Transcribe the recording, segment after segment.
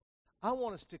I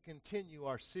want us to continue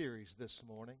our series this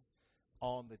morning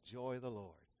on the joy of the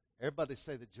Lord. Everybody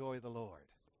say the joy of the Lord.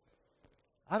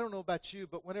 I don't know about you,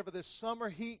 but whenever this summer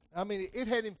heat, it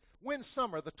had him, when's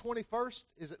summer? The 21st?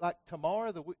 Is it like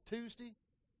tomorrow, Tuesday?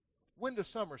 When does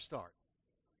summer start?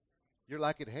 You're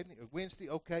like it hadn't, Wednesday?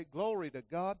 Okay, glory to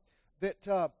God.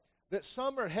 That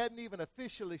summer hadn't even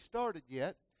officially started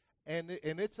yet, and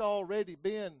it's already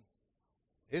been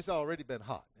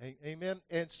hot. Amen.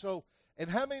 And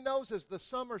how many knows as the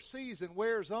summer season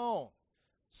wears on,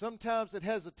 sometimes it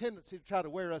has a tendency to try to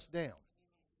wear us down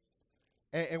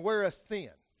and wear us thin.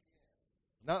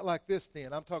 Not like this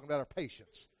thin. I'm talking about our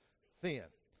patience thin,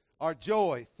 our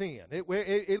joy thin.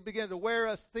 It'll begin to wear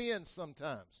us thin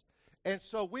sometimes. And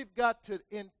so we've got to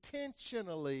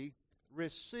intentionally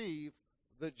receive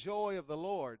the joy of the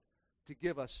Lord to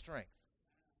give us strength.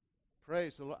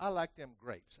 Praise the Lord. I like them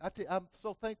grapes. I'm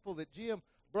so thankful that Jim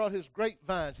brought his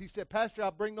grapevines. He said, Pastor,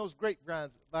 I'll bring those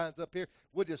grapevines up here.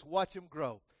 We'll just watch them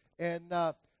grow. And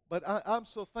but I'm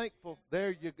so thankful.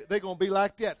 They're going to be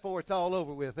like that before it's all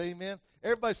over with. Amen.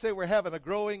 Everybody say we're having a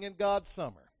growing in God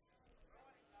summer.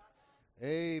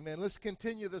 Amen. Let's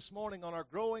continue this morning on our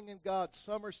Growing in God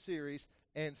summer series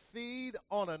and feed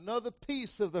on another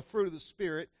piece of the fruit of the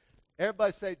Spirit.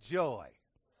 Everybody say joy.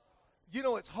 You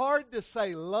know, it's hard to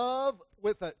say love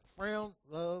with a frown,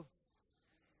 love.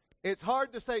 It's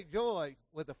hard to say joy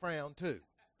with a frown too,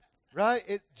 right?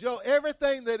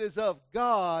 Everything that is of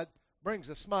God brings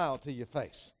a smile to your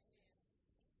face.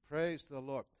 Praise the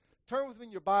Lord. Turn with me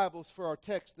in your Bibles for our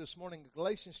text this morning,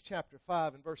 Galatians chapter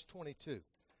 5 and verse 22.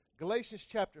 Galatians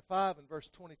chapter 5 and verse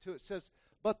 22, it says,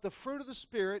 but the fruit of the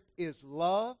Spirit is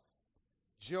love,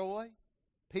 joy,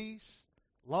 peace,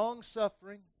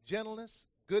 long-suffering, gentleness,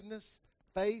 goodness,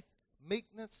 faith,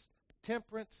 meekness,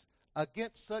 temperance.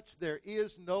 Against such there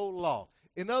is no law.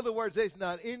 In other words, there's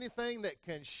not anything that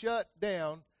can shut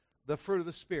down the fruit of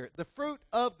the Spirit. The fruit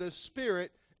of the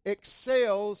Spirit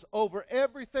excels over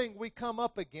everything we come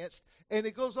up against. And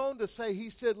he goes on to say, he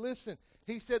said,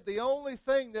 the only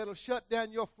thing that'll shut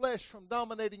down your flesh from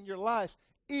dominating your life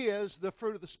is the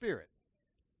fruit of the Spirit.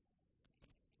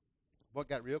 What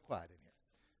got real quiet in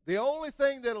here? The only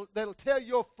thing that'll tell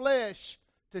your flesh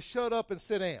to shut up and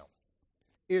sit down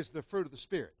is the fruit of the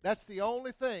Spirit. That's the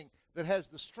only thing that has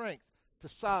the strength to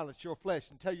silence your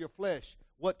flesh and tell your flesh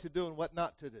what to do and what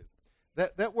not to do.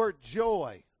 That word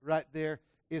joy right there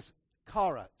is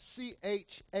chara,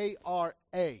 C-H-A-R-A.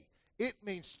 It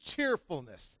means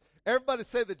cheerfulness. Everybody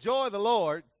say the joy of the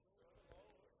Lord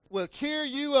will cheer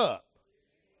you up.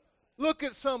 Look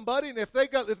at somebody, and if they're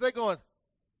going,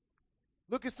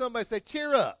 look at somebody and say,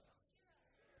 cheer up.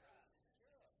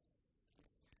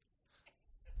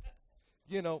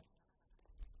 You know,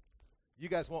 you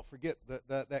guys won't forget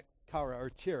that chara or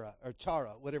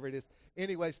chara, whatever it is.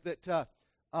 Anyways,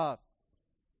 how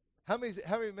many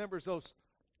remembers those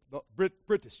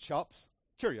British chops?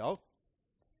 Cheerio.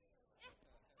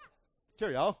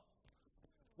 Cheerio.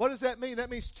 What does that mean? That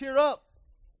means cheer up.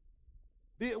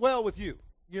 Be it well with you.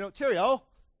 You know, cheerio.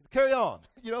 Carry on.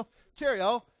 You know,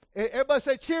 cheerio. Everybody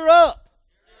say cheer up.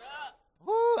 Cheer up.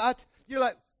 Woo, you're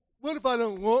like, what if I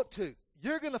don't want to?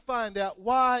 You're going to find out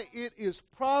why it is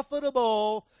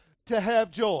profitable to have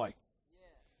joy.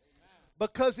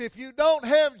 Because if you don't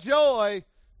have joy,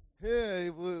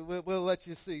 we'll let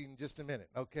you see in just a minute,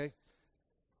 okay?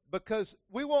 Because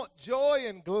we want joy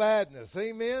and gladness,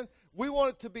 amen? We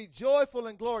want it to be joyful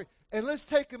and glory. And let's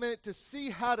take a minute to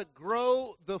see how to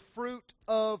grow the fruit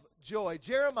of joy.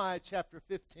 Jeremiah chapter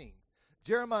 15.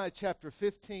 Jeremiah chapter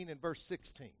 15 and verse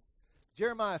 16.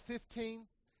 Jeremiah 15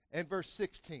 and verse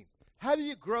 16. How do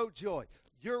you grow joy?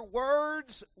 Your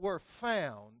words were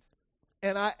found,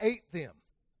 and I ate them.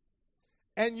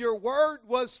 And your word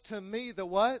was to me the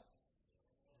what?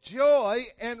 Joy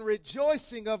and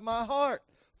rejoicing of my heart.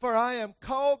 For I am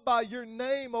called by your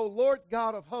name, O Lord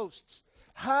God of hosts.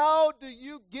 How do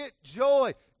you get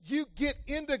joy? You get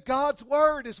into God's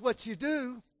word is what you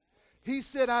do. He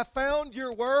said, I found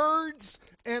your words,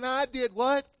 and I did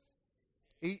what?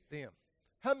 Eat them.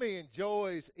 How many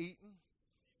enjoys eating?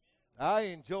 I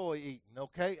enjoy eating,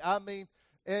 okay? I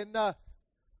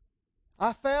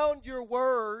found your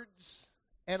words,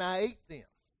 and I ate them.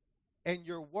 And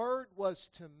your word was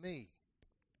to me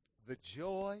the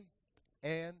joy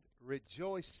and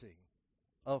rejoicing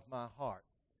of my heart.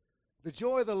 The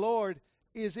joy of the Lord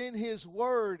is in his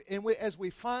word, and as we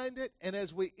find it and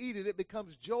as we eat it, it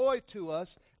becomes joy to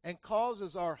us and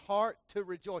causes our heart to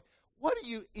rejoice. What do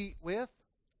you eat with?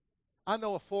 I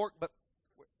know a fork, but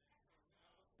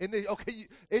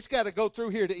it's got to go through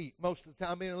here to eat most of the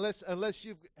time. I mean, unless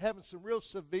you're having some real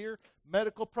severe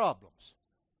medical problems.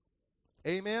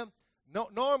 Amen. No,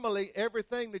 normally,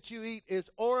 everything that you eat is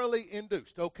orally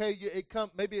induced, okay?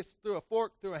 Maybe it's through a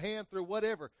fork, through a hand, through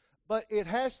whatever. But it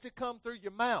has to come through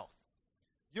your mouth.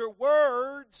 Your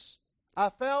words, I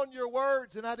found your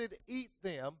words and I did eat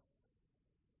them,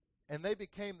 and they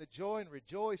became the joy and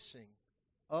rejoicing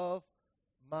of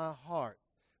my heart.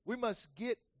 We must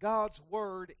get God's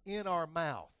word in our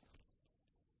mouth.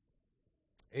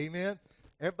 Amen.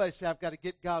 Everybody say, I've got to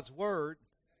get God's word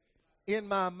in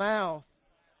my mouth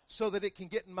so that it can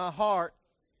get in my heart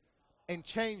and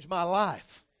change my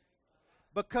life.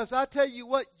 Because I tell you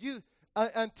what,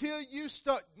 until you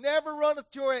start, never run at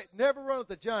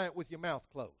the giant with your mouth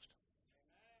closed.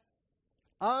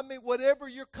 I mean, whatever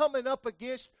you're coming up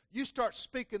against, you start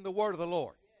speaking the word of the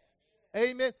Lord.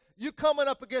 Amen. You coming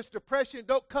up against depression,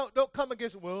 don't come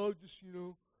against, well, just,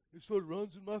 it sort of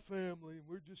runs in my family, and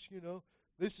we're just,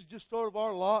 this is just sort of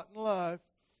our lot in life,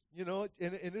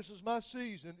 and this is my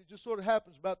season. It just sort of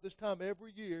happens about this time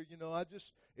every year,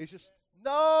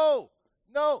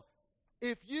 no.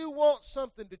 If you want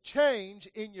something to change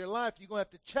in your life, you're going to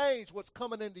have to change what's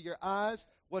coming into your eyes,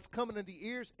 what's coming into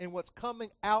your ears, and what's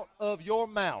coming out of your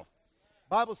mouth.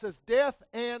 The Bible says death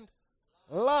and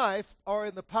life are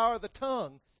in the power of the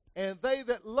tongue, and they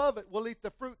that love it will eat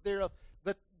the fruit thereof.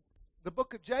 The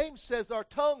book of James says our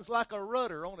tongue's like a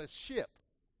rudder on a ship.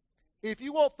 If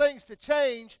you want things to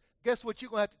change, guess what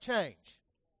you're going to have to change?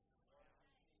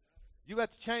 You got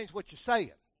to change what you're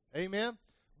saying. Amen?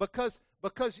 Because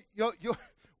you're,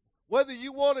 whether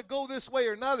you want to go this way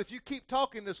or not, if you keep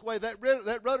talking this way, that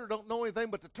rudder don't know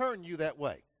anything but to turn you that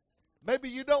way. Maybe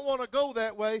you don't want to go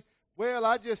that way. Well,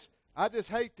 I just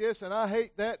hate this and I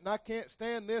hate that and I can't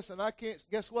stand this and I can't.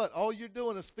 Guess what? All you're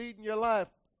doing is feeding your life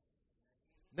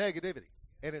negativity,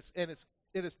 and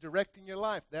it's directing your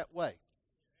life that way.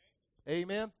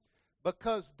 Amen.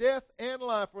 Because death and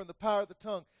life are in the power of the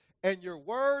tongue, and your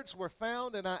words were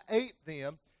found, and I ate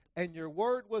them, and your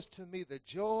word was to me the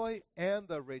joy and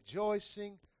the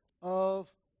rejoicing of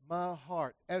my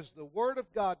heart. As the word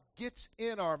of God gets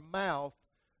in our mouth,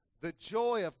 the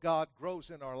joy of God grows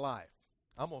in our life.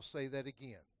 I'm going to say that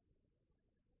again.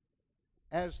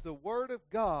 As the word of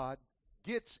God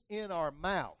gets in our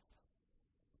mouth,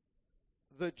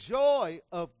 the joy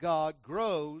of God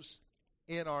grows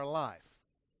in our life.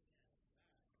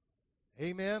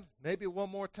 Amen. Maybe one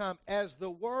more time. As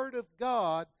the word of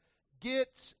God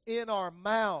gets in our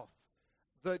mouth,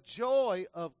 the joy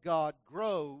of God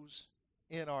grows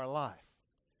in our life.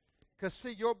 Because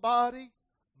see, your body,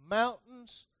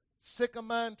 mountains,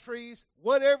 sycamore trees,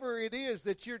 whatever it is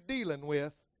that you're dealing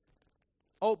with,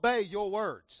 obey your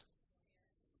words.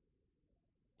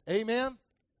 Amen.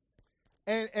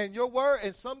 And your word,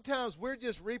 and sometimes we're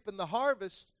just reaping the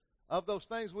harvest of those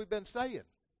things we've been saying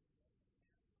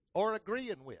or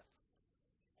agreeing with.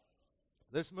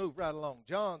 Let's move right along.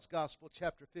 John's Gospel,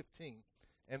 chapter 15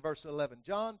 and verse 11.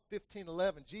 John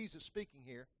 15:11, Jesus speaking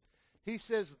here. He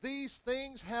says, these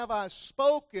things have I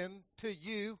spoken to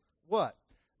you, what?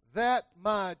 That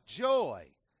my joy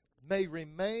may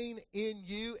remain in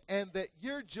you and that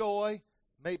your joy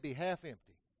may be half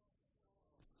empty.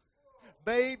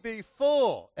 May be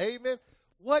full. Amen.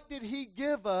 What did he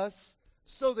give us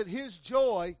so that his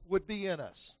joy would be in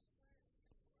us?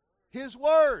 His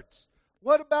words.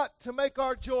 What about to make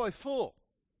our joy full?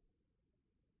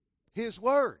 His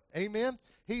word. Amen.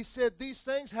 He said, these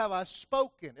things have I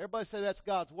spoken. Everybody say that's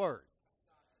God's word.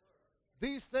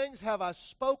 These things have I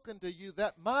spoken to you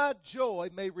that my joy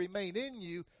may remain in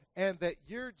you and that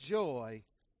your joy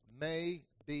may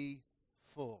be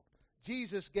full.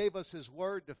 Jesus gave us his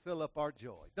word to fill up our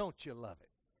joy. Don't you love it?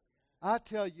 I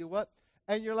tell you what.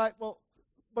 And you're like, well,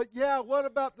 but yeah, what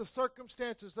about the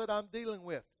circumstances that I'm dealing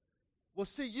with? Well,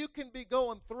 see, you can be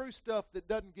going through stuff that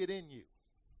doesn't get in you.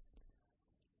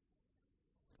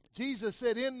 Jesus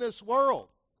said, in this world,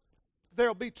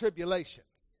 there'll be tribulation.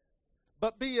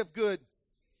 But be of good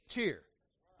cheer.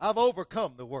 I've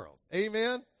overcome the world.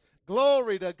 Amen?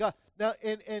 Glory to God. Now,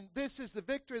 and this is the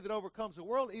victory that overcomes the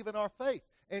world, even our faith.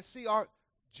 And see, our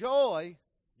joy,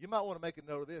 you might want to make a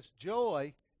note of this,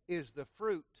 joy is the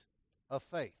fruit of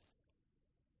faith.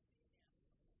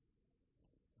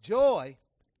 Joy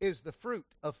is the fruit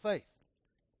of faith.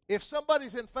 If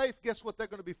somebody's in faith, guess what they're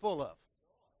going to be full of?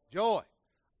 Joy.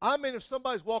 I mean, if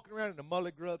somebody's walking around in the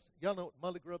mully grubs, y'all know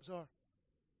what mully grubs are?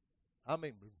 I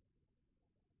mean,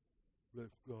 bless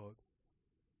God.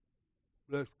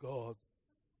 Bless God.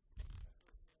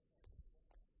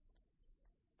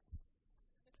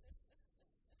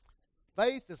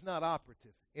 Faith is not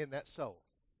operative in that soul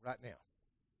right now.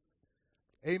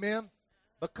 Amen?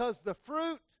 Because the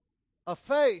fruit of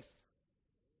faith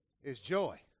is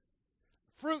joy.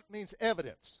 Fruit means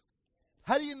evidence.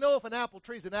 How do you know if an apple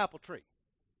tree is an apple tree?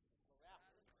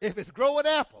 If it's growing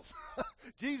apples.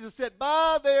 Jesus said,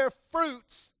 by their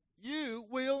fruits you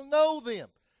will know them.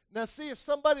 Now see, if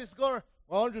somebody's going to,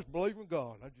 well, I'm just believing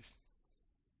God. I'm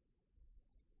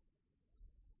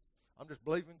just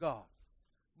believing God.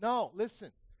 No,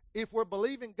 listen. If we're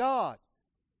believing God,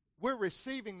 we're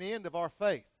receiving the end of our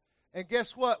faith. And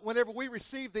guess what? Whenever we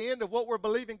receive the end of what we're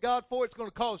believing God for, it's going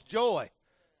to cause joy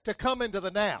to come into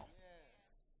the now.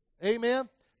 Amen?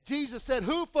 Jesus said,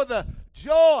 who for the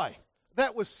joy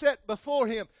that was set before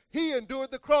him, he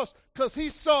endured the cross because he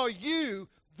saw you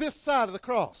this side of the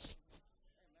cross.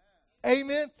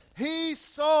 Amen? He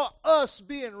saw us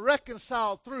being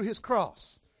reconciled through his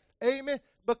cross. Amen?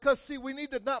 Because, see, we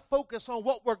need to not focus on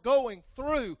what we're going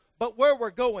through, but where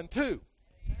we're going to.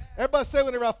 Everybody say,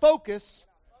 whenever I focus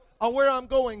on where I'm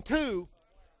going to,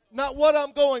 not what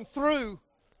I'm going through,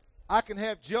 I can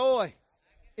have joy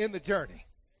in the journey.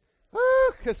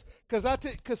 Because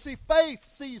see, faith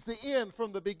sees the end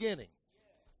from the beginning.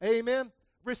 Amen?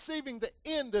 Receiving the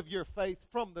end of your faith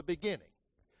from the beginning.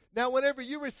 Now, whenever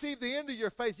you receive the end of your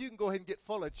faith, you can go ahead and get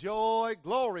full of joy,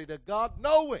 glory to God,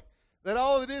 knowing that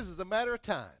all it is a matter of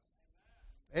time.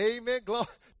 Amen.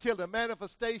 Till the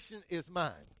manifestation is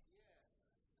mine.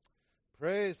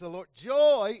 Praise the Lord.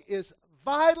 Joy is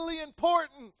vitally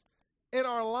important in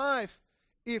our life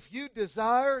if you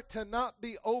desire to not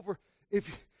be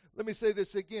let me say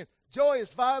this again. Joy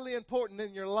is vitally important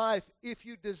in your life if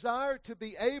you desire to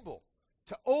be able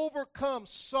to overcome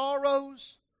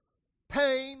sorrows,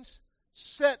 pains,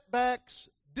 setbacks,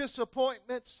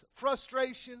 disappointments,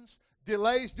 frustrations,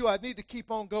 delays. Do I need to keep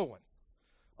on going?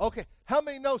 Okay, how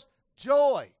many knows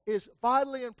joy is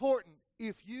vitally important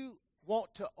if you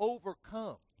want to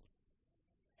overcome?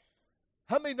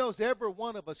 How many knows every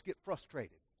one of us get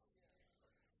frustrated?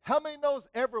 How many knows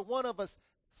every one of us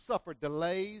suffer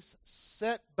delays,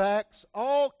 setbacks,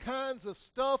 all kinds of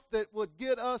stuff that would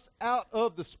get us out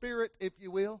of the spirit, if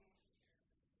you will?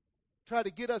 Try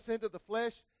to get us into the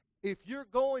flesh. If you're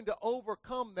going to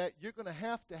overcome that, you're going to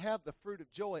have the fruit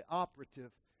of joy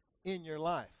operative in your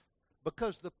life.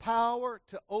 Because the power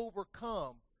to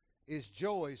overcome is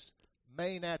joy's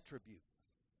main attribute.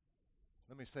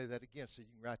 Let me say that again so you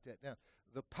can write that down.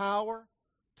 The power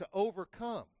to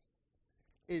overcome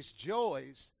is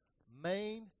joy's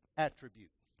main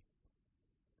attribute.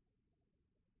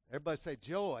 Everybody say,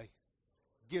 joy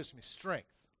gives me strength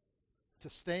to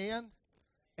stand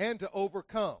and to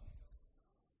overcome.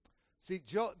 See,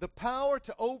 the power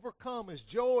to overcome is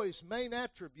joy's main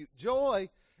attribute. Joy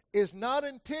is not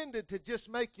intended to just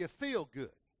make you feel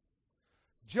good.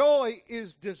 Joy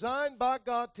is designed by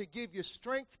God to give you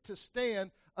strength to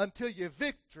stand until your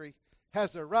victory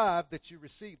has arrived that you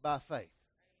receive by faith.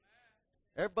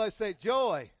 Everybody say,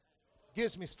 joy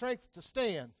gives me strength to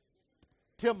stand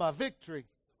till my victory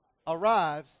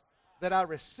arrives that I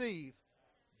receive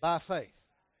by faith.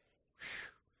 Whew.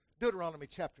 Deuteronomy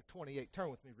chapter 28.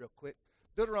 Turn with me real quick.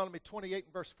 Deuteronomy 28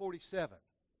 and verse 47.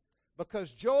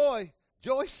 Because joy's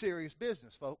serious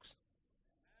business, folks.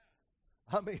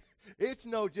 I mean, it's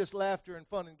no just laughter and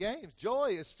fun and games.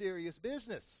 Joy is serious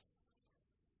business.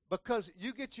 Because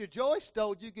you get your joy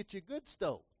stole, you get your good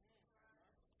stole.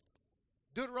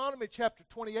 Deuteronomy chapter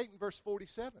 28 and verse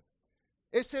 47.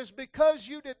 It says, because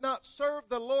you did not serve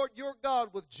the Lord your God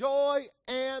with joy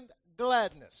and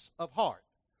gladness of heart,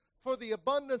 for the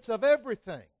abundance of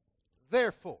everything,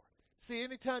 therefore. See,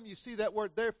 anytime you see that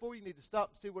word therefore, you need to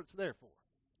stop and see what it's there for.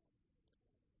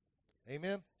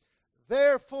 Amen?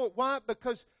 Therefore, why?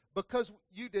 Because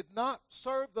you did not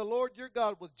serve the Lord your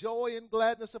God with joy and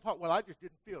gladness of heart. Well, I just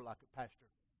didn't feel like it, Pastor.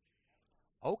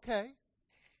 Okay.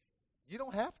 You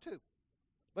don't have to.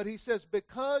 But he says,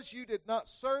 because you did not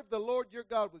serve the Lord your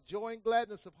God with joy and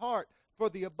gladness of heart, for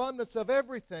the abundance of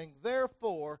everything,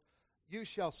 therefore you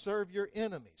shall serve your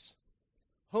enemies,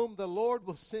 whom the Lord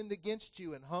will send against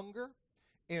you in hunger,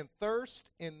 in thirst,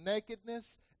 in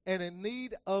nakedness, and in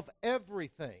need of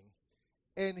everything.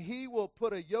 And he will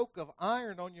put a yoke of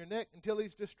iron on your neck until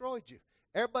he's destroyed you.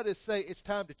 Everybody say, it's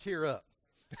time to cheer up.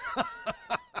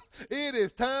 It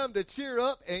is time to cheer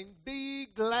up and be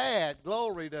glad.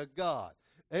 Glory to God.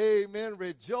 Amen.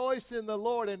 Rejoice in the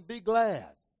Lord and be glad.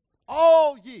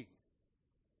 All ye.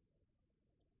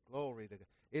 Glory to God.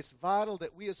 It's vital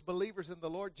that we as believers in the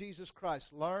Lord Jesus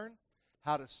Christ learn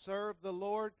how to serve the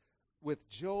Lord with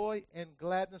joy and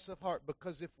gladness of heart.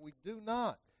 Because if we do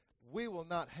not, we will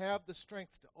not have the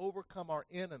strength to overcome our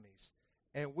enemies,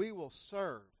 and we will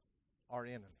serve our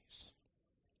enemies.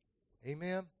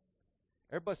 Amen.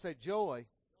 Everybody say, joy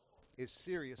is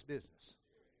serious business.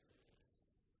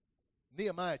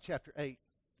 Nehemiah chapter 8,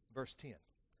 verse 10.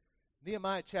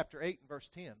 Nehemiah chapter 8 and verse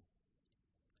 10.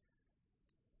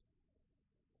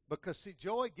 Because, see,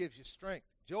 joy gives you strength.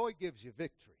 Joy gives you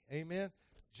victory. Amen.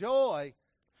 Joy,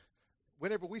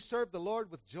 whenever we serve the Lord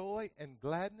with joy and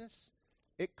gladness,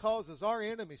 it causes our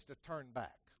enemies to turn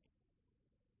back,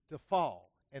 to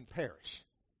fall and perish.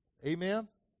 Amen.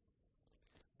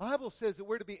 Bible says that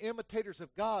we're to be imitators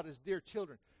of God as dear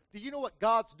children. Do you know what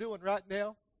God's doing right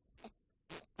now?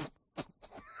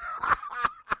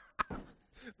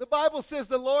 The Bible says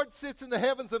the Lord sits in the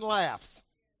heavens and laughs.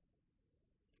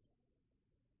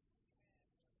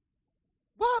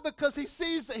 Why? Because he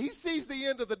sees the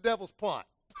end of the devil's plot.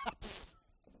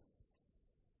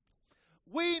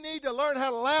 We need to learn how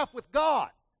to laugh with God.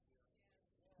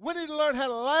 We need to learn how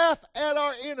to laugh at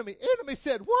our enemy. Enemy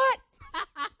said, what?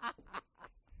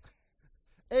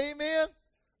 Amen?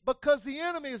 Because the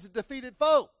enemy is a defeated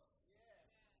foe.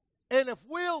 And if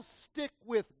we'll stick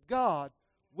with God,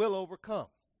 we'll overcome.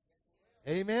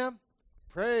 Amen?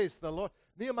 Praise the Lord.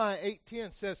 Nehemiah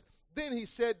 8:10 says, then he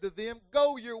said to them,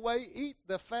 go your way, eat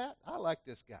the fat. I like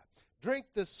this guy. Drink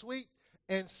the sweet,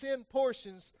 and send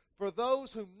portions for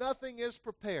those whom nothing is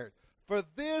prepared. For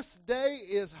this day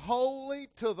is holy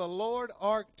to the Lord,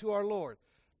 to our Lord.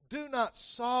 Do not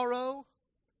sorrow,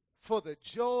 for the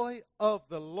joy of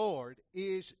the Lord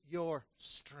is your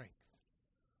strength.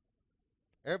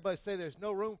 Everybody say there's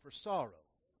no room for sorrow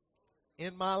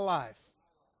in my life.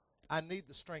 I need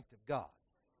the strength of God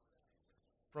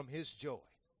from His joy.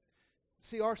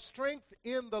 See, our strength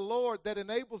in the Lord that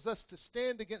enables us to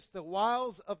stand against the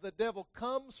wiles of the devil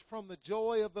comes from the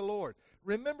joy of the Lord.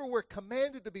 Remember, we're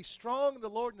commanded to be strong in the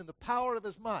Lord and in the power of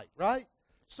His might, right?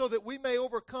 So that we may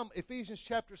overcome. Ephesians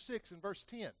chapter 6 and verse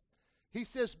 10. He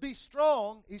says, be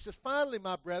strong. He says, finally,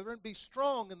 my brethren, be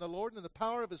strong in the Lord and in the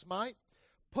power of His might.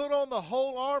 Put on the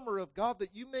whole armor of God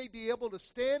that you may be able to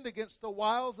stand against the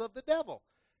wiles of the devil.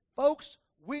 Folks,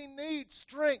 we need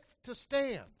strength to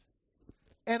stand.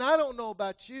 And I don't know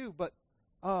about you, but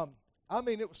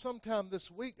it was sometime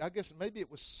this week, I guess maybe it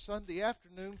was Sunday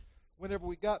afternoon, whenever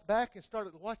we got back and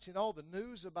started watching all the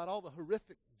news about all the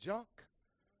horrific junk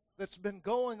that's been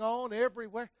going on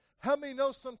everywhere. How many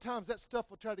know sometimes that stuff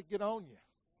will try to get on you?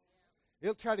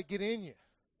 It'll try to get in you.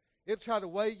 It'll try to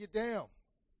weigh you down.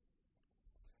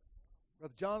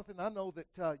 Brother Jonathan, I know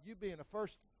that you being a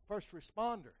first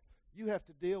responder, you have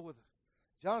to deal with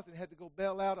Jonathan had to go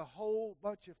bail out a whole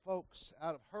bunch of folks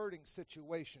out of hurting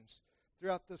situations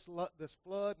throughout this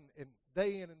flood and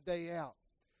day in and day out.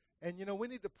 And, we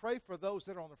need to pray for those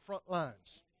that are on the front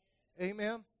lines.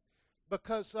 Amen?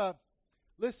 Because,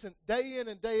 listen, day in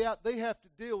and day out, they have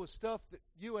to deal with stuff that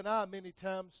you and I many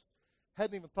times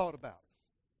hadn't even thought about.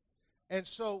 And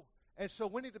so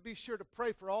we need to be sure to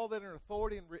pray for all that are in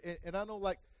authority. And I know,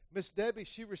 like Miss Debbie,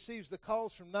 she receives the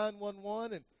calls from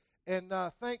 911, and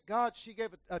thank God she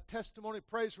gave a testimony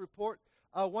praise report.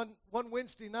 One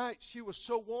Wednesday night, she was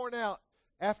so worn out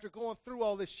after going through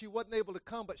all this, she wasn't able to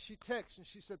come, but she texted and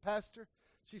she said, Pastor,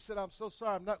 she said, I'm so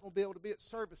sorry, I'm not going to be able to be at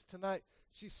service tonight.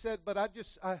 She said, but I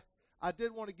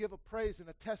did want to give a praise and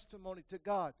a testimony to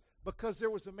God, because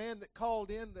there was a man that called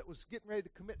in that was getting ready to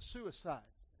commit suicide.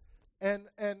 And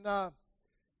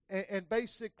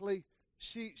basically,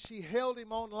 she held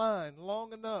him online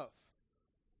long enough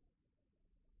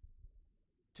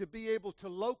to be able to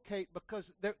locate,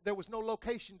 because there was no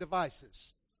location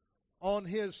devices on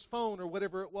his phone or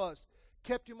whatever it was.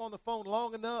 Kept him on the phone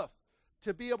long enough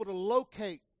to be able to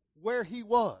locate where he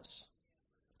was.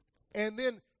 And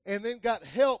then got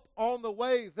help on the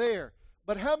way there.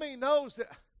 But how many knows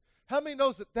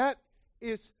that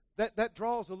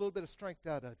draws a little bit of strength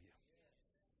out of you?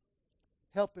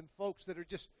 Helping folks that are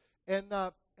just, and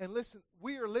listen,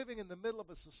 we are living in the middle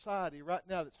of a society right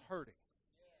now that's hurting.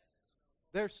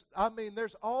 There's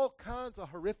all kinds of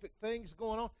horrific things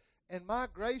going on. And my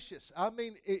gracious,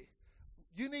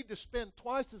 you need to spend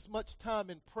twice as much time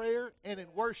in prayer and in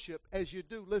worship as you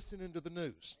do listening to the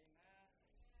news.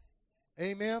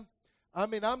 Amen?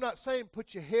 I'm not saying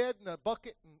put your head in a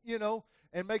bucket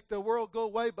and make the world go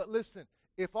away. But listen,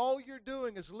 if all you're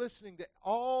doing is listening to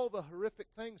all the horrific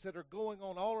things that are going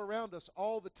on all around us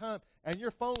all the time, and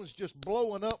your phone's just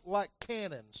blowing up like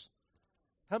cannons.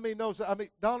 How many knows that?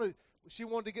 Donna, she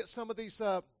wanted to get some of these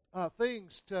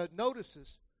things to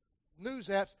notices, news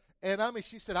apps, and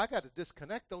she said, I got to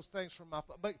disconnect those things from my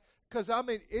phone. Because,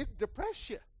 it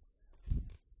depresses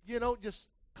you. Just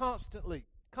constantly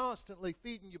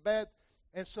feeding you bad.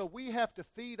 And so we have to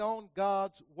feed on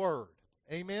God's Word.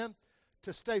 Amen?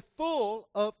 To stay full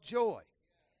of joy.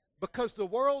 Because the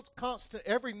world's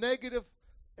every negative,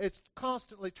 it's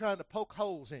constantly trying to poke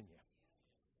holes in you.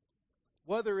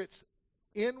 Whether it's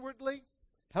inwardly,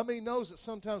 How many knows that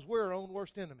sometimes we're our own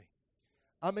worst enemy?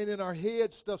 I mean, in our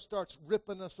head, stuff starts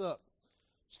ripping us up,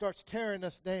 starts tearing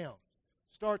us down,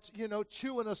 starts,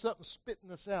 chewing us up and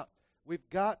spitting us out. We've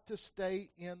got to stay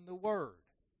in the Word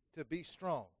to be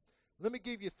strong. Let me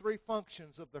give you 3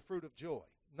 functions of the fruit of joy.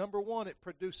 Number 1, it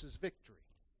produces victory.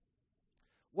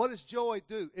 What does joy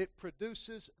do? It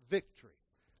produces victory.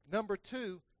 Number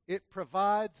 2, it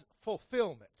provides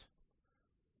fulfillment.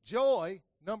 Joy,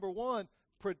 number 1,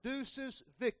 produces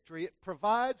victory. It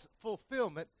provides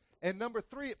fulfillment. And number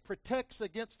 3, it protects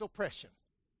against oppression.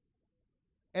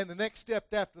 And the next step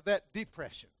after that,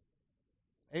 depression.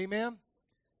 Amen?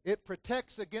 It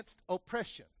protects against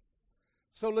oppression.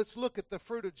 So let's look at the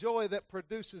fruit of joy that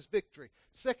produces victory.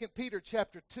 2 Peter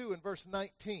chapter 2 and verse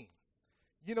 19.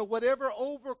 Whatever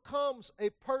overcomes a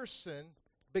person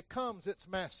becomes its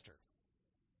master.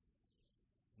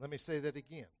 Let me say that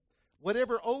again.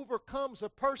 Whatever overcomes a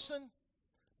person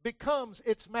becomes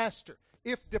its master.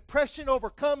 If depression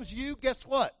overcomes you, guess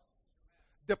what?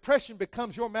 Depression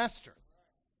becomes your master.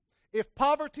 If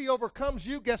poverty overcomes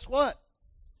you, guess what?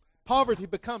 Poverty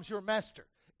becomes your master.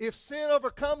 If sin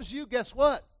overcomes you, guess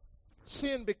what?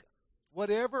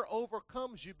 Whatever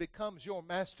overcomes you becomes your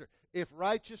master. If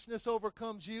righteousness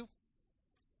overcomes you,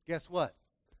 guess what?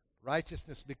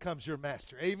 Righteousness becomes your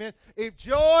master. Amen. If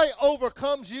joy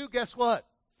overcomes you, guess what?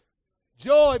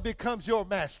 Joy becomes your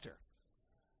master.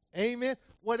 Amen.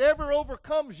 Whatever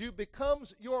overcomes you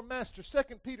becomes your master.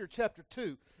 2 Peter chapter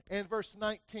 2 and verse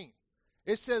 19.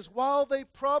 It says, while they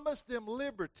promise them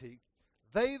liberty,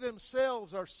 they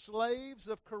themselves are slaves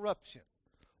of corruption.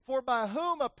 For by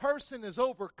whom a person is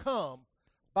overcome,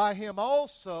 by him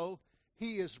also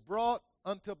he is brought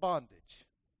unto bondage.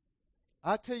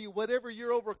 I tell you, whatever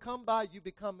you're overcome by, you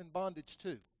become in bondage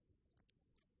too.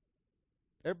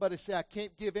 Everybody say, I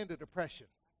can't give in to depression.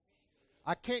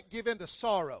 I can't give in to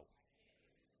sorrow.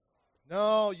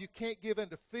 No, you can't give in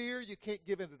to fear. You can't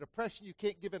give in to depression. You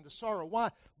can't give in to sorrow.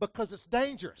 Why? Because it's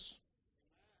dangerous.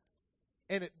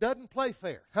 And it doesn't play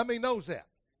fair. How many knows that?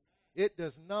 It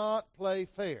does not play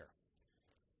fair.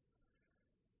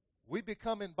 We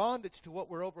become in bondage to what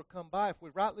we're overcome by. If we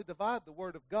rightly divide the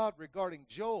Word of God regarding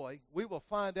joy, we will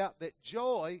find out that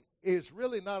joy is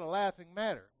really not a laughing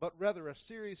matter, but rather a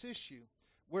serious issue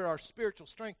where our spiritual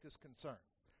strength is concerned.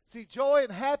 See, joy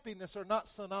and happiness are not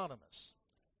synonymous.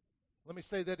 Let me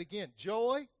say that again.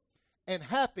 Joy and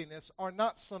happiness are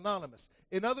not synonymous.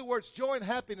 In other words, joy and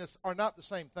happiness are not the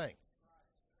same thing.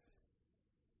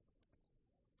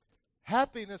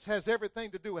 Happiness has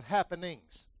everything to do with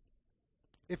happenings.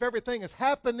 If everything is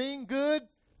happening good,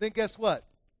 then guess what?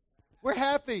 We're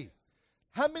happy.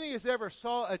 How many has ever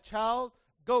saw a child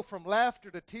go from laughter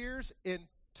to tears in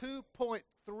 2.3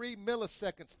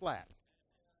 milliseconds flat?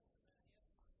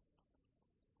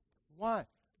 Why?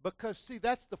 Because, see,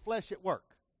 that's the flesh at work.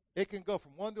 It can go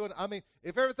from one to another. I mean,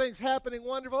 if everything's happening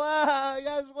wonderful,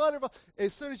 yeah, it's wonderful.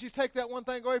 As soon as you take that one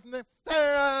thing away from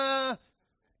there,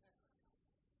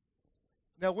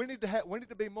 now, we need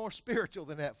to be more spiritual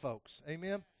than that, folks.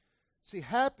 Amen? See,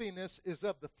 happiness is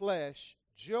of the flesh.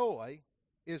 Joy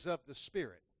is of the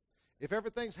spirit. If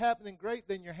everything's happening great,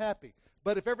 then you're happy.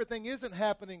 But if everything isn't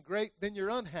happening great, then you're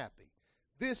unhappy.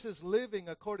 This is living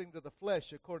according to the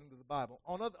flesh, according to the Bible.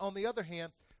 On the other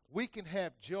hand, we can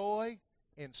have joy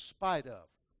in spite of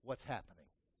what's happening.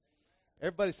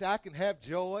 Everybody say, I can have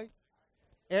joy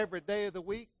every day of the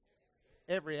week,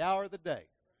 every hour of the day.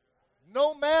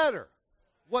 No matter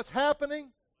what's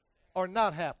happening or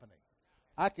not happening,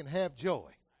 I can have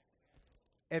joy,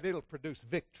 and it'll produce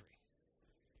victory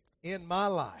in my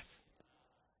life,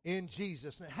 in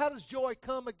Jesus' name. How does joy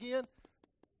come again?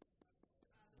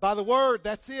 By the word.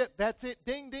 That's it. That's it.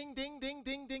 Ding, ding, ding, ding,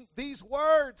 ding, ding. These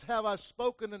words have I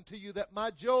spoken unto you, that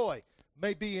my joy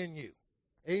may be in you.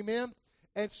 Amen?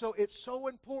 And so it's so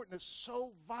important, it's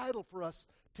so vital for us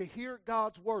to hear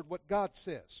God's word, what God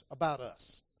says about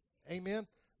us. Amen?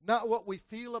 Not what we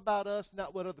feel about us,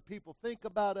 not what other people think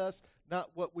about us, not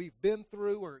what we've been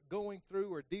through or going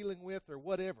through or dealing with or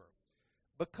whatever.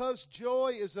 Because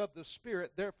joy is of the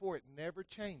Spirit, therefore it never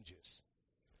changes.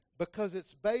 Because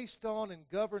it's based on and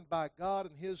governed by God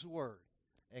and His Word.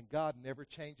 And God never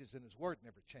changes and His Word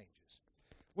never changes.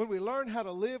 When we learn how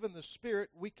to live in the Spirit,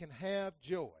 we can have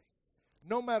joy.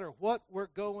 No matter what we're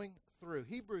going through.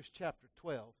 Hebrews chapter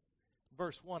 12,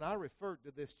 verse 1. I referred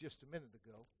to this just a minute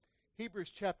ago.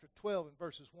 Hebrews chapter 12 and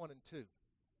verses 1 and 2. It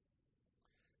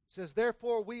says,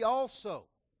 therefore we also,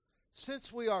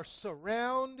 since we are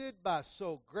surrounded by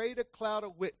so great a cloud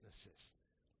of witnesses.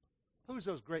 Who's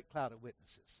those great cloud of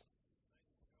witnesses?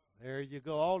 There you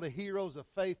go. All the heroes of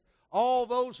faith. All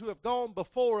those who have gone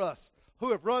before us.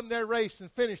 who have run their race and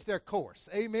finished their course.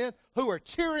 Amen. Who are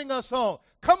cheering us on.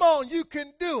 Come on, you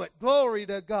can do it. Glory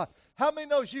to God. How many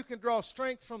knows you can draw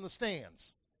strength from the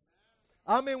stands?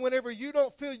 I mean, whenever you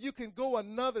don't feel you can go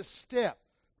another step,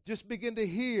 just begin to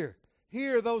hear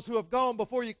those who have gone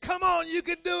before you. Come on, you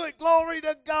can do it. Glory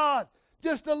to God.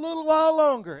 Just a little while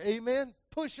longer. Amen.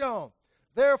 Push on.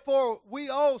 Therefore, we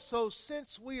also,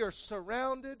 since we are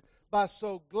surrounded by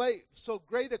so great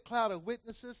a cloud of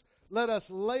witnesses, let us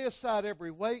lay aside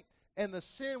every weight and the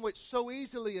sin which so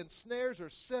easily ensnares or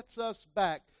sets us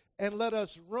back, and let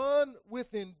us run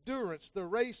with endurance the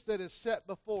race that is set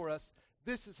before us.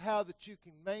 This is how that you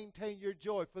can maintain your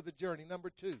joy for the journey. Number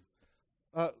 2,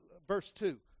 verse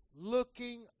 2.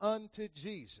 Looking unto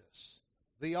Jesus,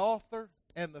 the author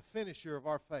and the finisher of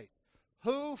our faith,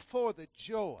 who for the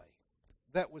joy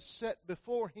that was set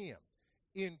before him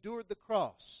endured the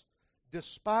cross,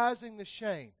 despising the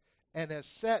shame, and has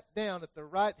sat down at the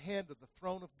right hand of the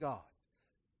throne of God.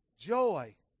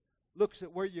 Joy looks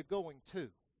at where you're going to,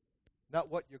 not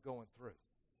what you're going through.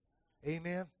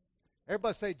 Amen.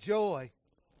 Everybody say joy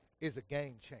is a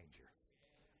game changer.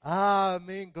 I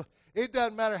mean, it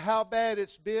doesn't matter how bad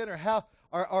it's been or how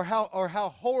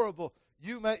horrible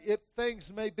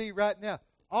things may be right now.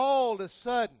 All of a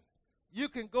sudden, you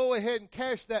can go ahead and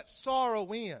cash that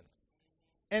sorrow in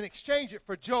and exchange it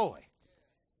for joy.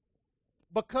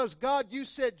 Because God, you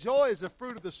said joy is a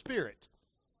fruit of the Spirit.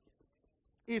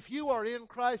 If you are in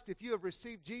Christ, if you have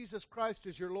received Jesus Christ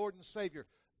as your Lord and Savior,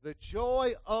 the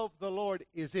joy of the Lord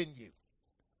is in you.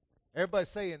 Everybody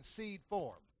say in seed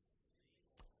form.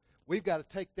 We've got to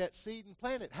take that seed and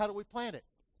plant it. How do we plant it?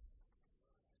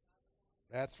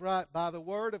 That's right, by the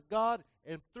Word of God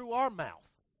and through our mouth.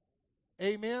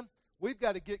 Amen. We've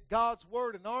got to get God's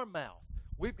Word in our mouth.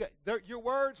 Your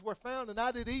words were found, and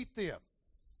I did eat them.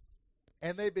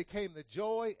 And they became the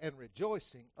joy and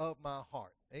rejoicing of my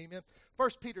heart. Amen. 1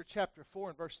 Peter chapter 4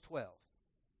 and verse 12.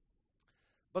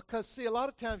 Because, see, a lot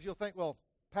of times you'll think, well,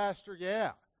 Pastor,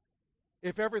 yeah,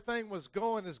 if everything was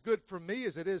going as good for me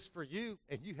as it is for you,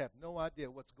 and you have no idea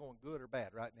what's going good or bad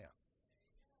right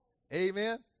now.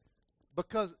 Amen.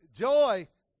 Because joy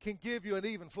can give you an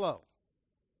even flow.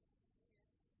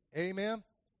 Amen.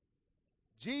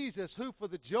 Jesus, who for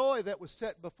the joy that was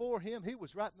set before him, he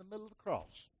was right in the middle of the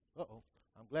cross. Uh-oh.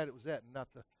 I'm glad it was that and not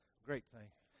the great thing.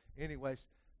 Anyways,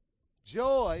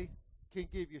 joy can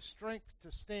give you strength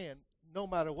to stand no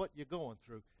matter what you're going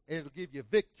through. And it'll give you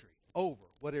victory over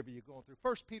whatever you're going through.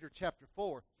 1 Peter chapter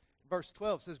 4, verse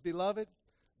 12 says, Beloved,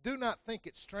 do not think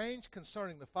it strange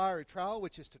concerning the fiery trial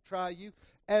which is to try you,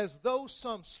 as though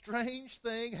some strange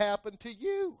thing happened to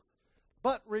you.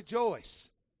 But rejoice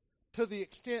to the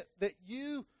extent that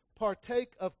you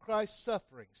partake of Christ's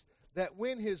sufferings, that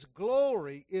when his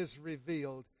glory is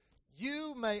revealed,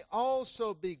 you may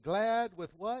also be glad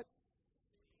with what?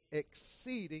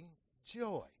 Exceeding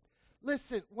joy.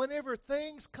 Listen, whenever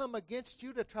things come against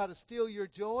you to try to steal your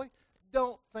joy,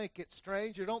 don't think it's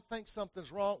strange or don't think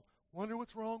something's wrong. Wonder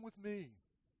what's wrong with me.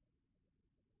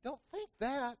 Don't think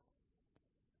that.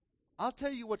 I'll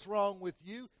tell you what's wrong with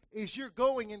you is you're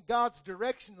going in God's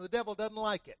direction and the devil doesn't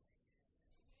like it.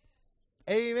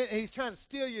 Amen. And he's trying to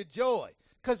steal your joy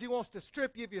because he wants to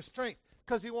strip you of your strength,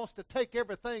 because he wants to take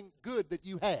everything good that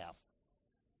you have.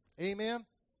 Amen.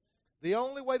 The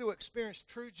only way to experience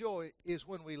true joy is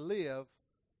when we live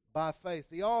by faith.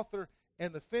 The author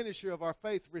and the finisher of our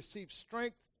faith received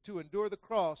strength to endure the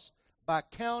cross by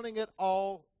counting it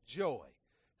all joy,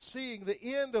 seeing the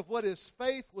end of what his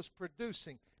faith was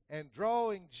producing and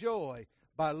drawing joy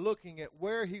by looking at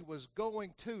where he was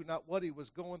going to, not what he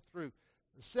was going through.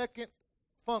 The second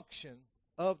function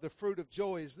of the fruit of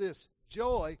joy is this: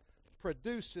 joy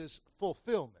produces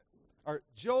fulfillment, or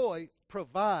joy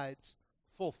provides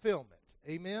fulfillment.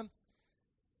 Amen.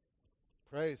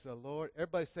 Praise the Lord.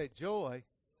 Everybody say joy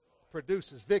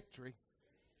produces victory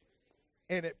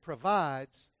and it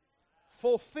provides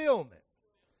fulfillment.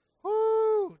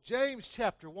 Woo! James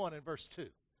chapter 1 and verse 2.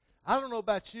 I don't know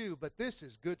about you, but this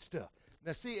is good stuff.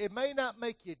 Now see, it may not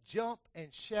make you jump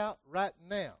and shout right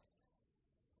now,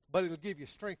 but it'll give you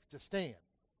strength to stand.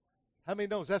 How many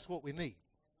knows that's what we need?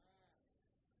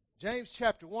 James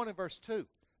chapter 1 and verse 2.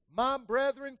 My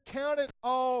brethren, count it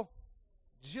all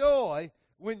joy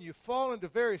when you fall into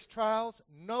various trials,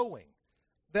 knowing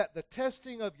that the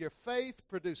testing of your faith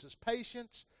produces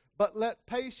patience, but let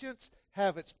patience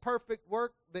have its perfect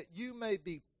work, that you may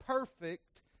be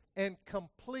perfect and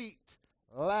complete,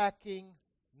 lacking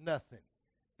nothing.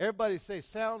 Everybody say,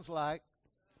 sounds like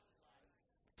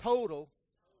total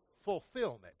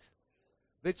fulfillment.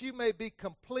 That you may be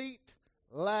complete,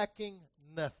 lacking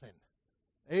nothing.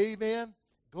 Amen.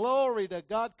 Glory to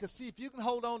God. Because see, if you can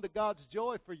hold on to God's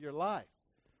joy for your life,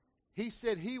 He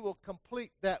said He will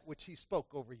complete that which He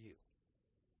spoke over you.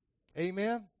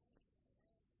 Amen?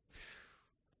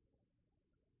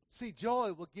 See,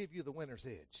 joy will give you the winner's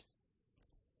edge.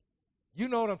 You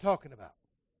know what I'm talking about.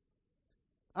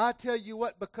 I tell you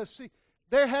what, because see,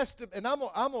 there has to, and I'm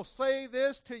going to say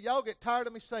this till y'all get tired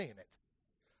of me saying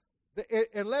it.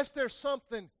 Unless there's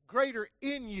something greater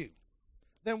in you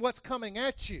than what's coming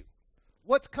at you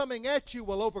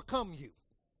will overcome you.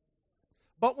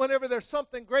 But whenever there's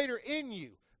something greater in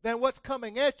you than what's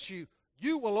coming at you,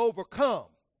 you will overcome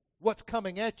what's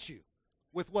coming at you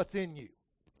with what's in you.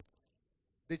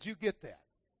 Did you get that?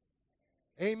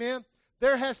 Amen?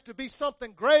 There has to be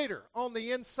something greater on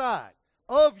the inside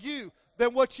of you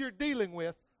than what you're dealing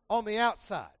with on the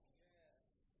outside.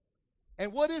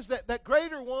 And what is that? That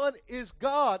greater one is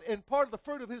God, and part of the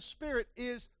fruit of His Spirit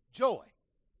is joy.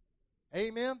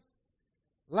 Amen?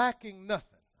 Lacking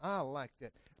nothing. I like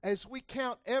that. As we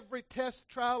count every test,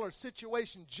 trial, or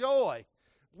situation joy,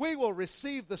 we will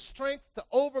receive the strength to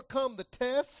overcome the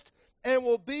test, and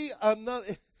will be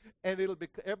another. And it'll be.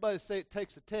 Everybody say it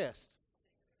takes a test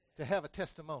to have a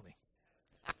testimony.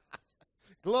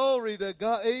 Glory to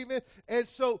God. Amen. And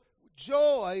so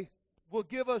joy will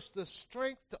give us the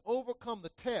strength to overcome the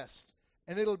test,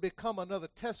 and it'll become another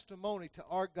testimony to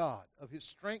our God of His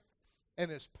strength and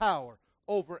His power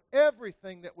over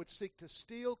everything that would seek to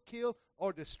steal, kill,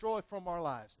 or destroy from our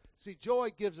lives. See, joy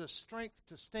gives us strength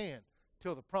to stand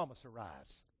till the promise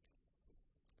arrives.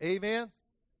 Amen?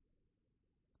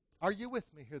 Are you with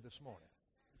me here this morning?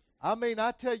 I mean,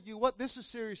 I tell you what, this is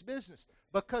serious business.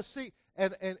 Because, see,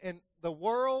 and the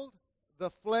world,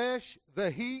 the flesh, the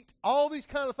heat, all these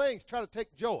kind of things try to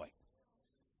take joy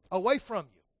away from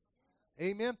you.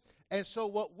 Amen? And so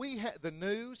what we have, the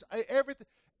news, everything,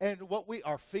 and what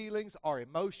our feelings, our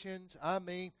emotions, I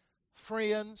mean,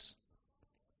 friends,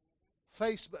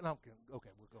 Facebook, no,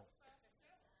 okay, we're going.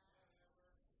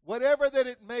 Whatever that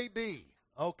it may be,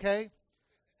 okay?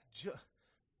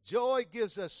 Joy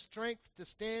gives us strength to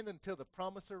stand until the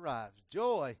promise arrives.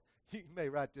 Joy, you may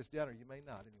write this down or you may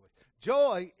not anyway.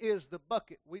 Joy is the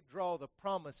bucket we draw the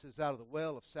promises out of the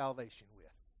well of salvation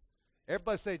with.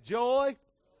 Everybody say, joy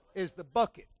is the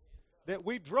bucket that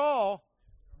we draw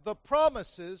the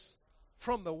promises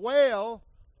from the well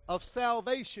of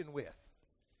salvation with.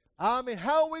 I mean,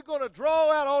 how are we going to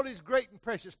draw out all these great and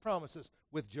precious promises?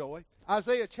 With joy.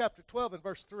 Isaiah chapter 12 and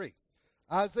verse 3.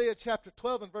 Isaiah chapter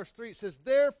 12 and verse 3, it says,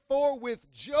 therefore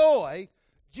with joy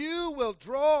you will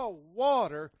draw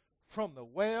water from the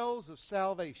wells of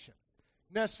salvation.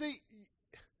 Now see,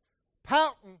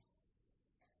 pouting,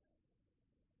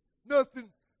 nothing,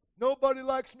 nobody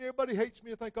likes me, everybody hates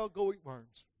me, I think I'll go eat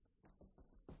worms.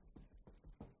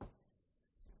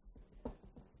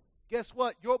 Guess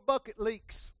what? Your bucket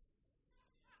leaks.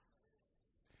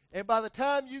 And by the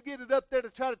time you get it up there to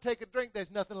try to take a drink,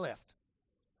 there's nothing left.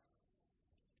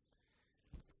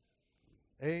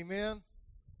 Amen.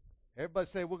 Everybody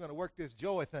say we're going to work this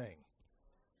joy thing.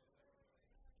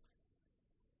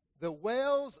 The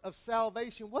wells of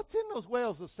salvation. What's in those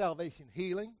wells of salvation?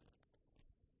 Healing,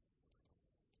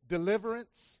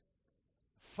 deliverance,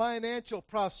 financial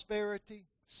prosperity,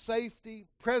 safety,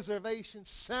 preservation,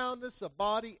 soundness of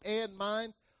body and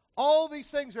mind. All these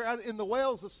things are out in the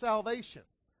wells of salvation.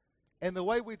 And the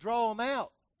way we draw them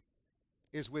out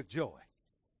is with joy.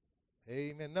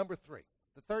 Amen. Number 3.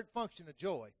 The third function of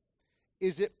joy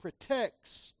is it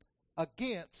protects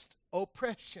against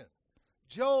oppression.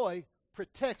 Joy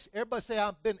protects. Everybody say,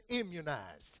 I've been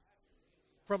immunized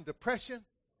from depression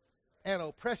and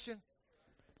oppression.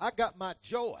 I got my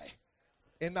joy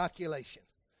inoculation.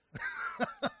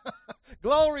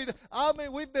 Glory to, I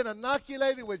mean, we've been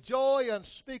inoculated with joy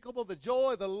unspeakable, the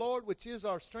joy of the Lord, which is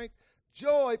our strength.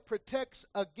 Joy protects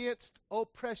against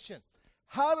oppression.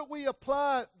 How do we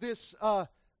apply this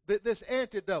this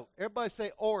antidote? Everybody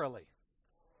say orally.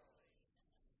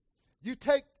 You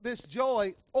take this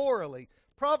joy orally.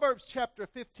 Proverbs chapter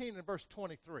 15 and verse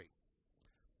 23.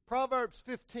 Proverbs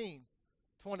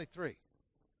 15:23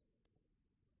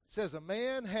 says a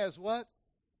man has what?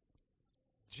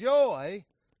 Joy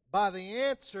by the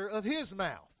answer of his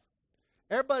mouth.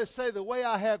 Everybody say the way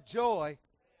I have joy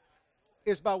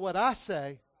is by what I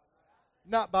say,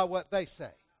 not by what they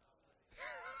say.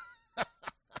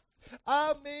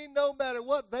 I mean, no matter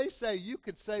what they say, you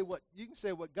can say what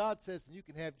God says, and you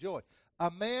can have joy. A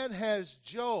man has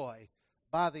joy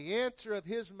by the answer of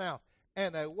his mouth,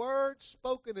 and a word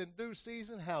spoken in due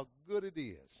season, how good it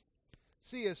is.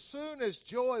 See, as soon as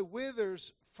joy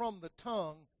withers from the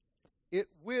tongue, it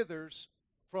withers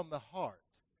from the heart.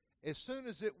 As soon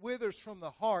as it withers from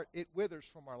the heart, it withers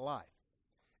from our life.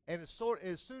 And as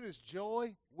soon as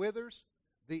joy withers,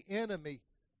 the enemy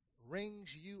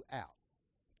wrings you out.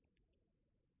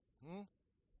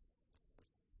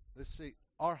 Let's see.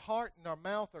 Our heart and our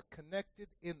mouth are connected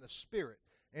in the spirit.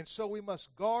 And so we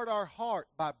must guard our heart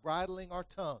by bridling our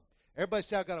tongue. Everybody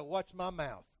say, I've got to watch my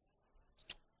mouth.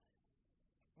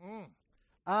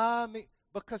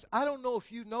 Because I don't know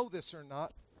if you know this or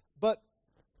not, but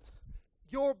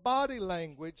your body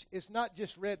language is not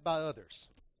just read by others.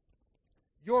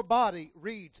 Your body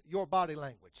reads your body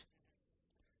language.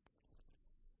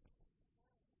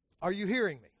 Are you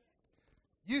hearing me?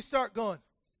 You start going.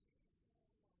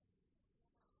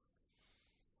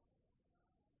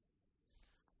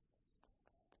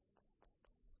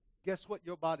 Guess what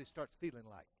your body starts feeling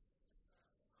like?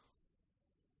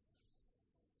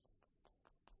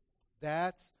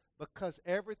 That's because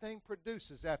everything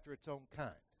produces after its own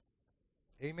kind.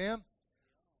 Amen?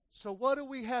 So what do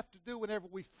we have to do whenever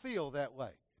we feel that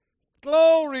way?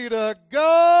 Glory to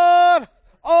God!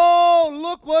 Oh,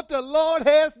 look what the Lord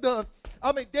has done.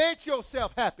 I mean, dance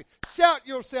yourself happy. Shout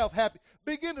yourself happy.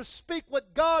 Begin to speak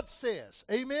what God says.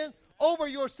 Amen? Over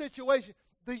your situation.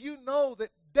 Do you know that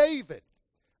David,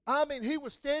 he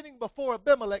was standing before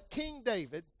Abimelech. King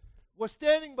David was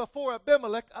standing before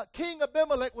Abimelech. King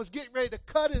Abimelech was getting ready to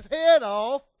cut his head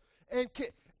off.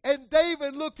 And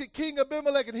David looked at King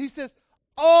Abimelech and he says,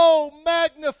 oh,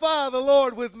 magnify the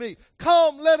Lord with me.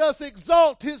 Come, let us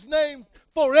exalt his name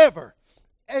forever.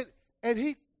 And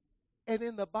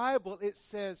in the Bible it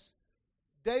says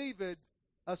David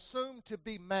assumed to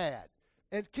be mad.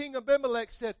 And King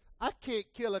Abimelech said, I can't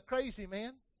kill a crazy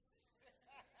man.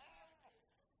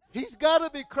 He's got to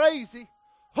be crazy.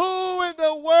 Who in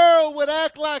the world would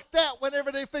act like that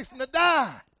whenever they're fixing to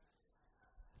die?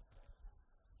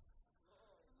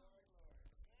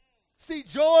 See,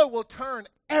 joy will turn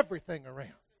everything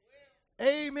around.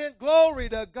 Amen. Glory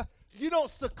to God. You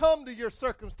don't succumb to your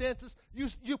circumstances.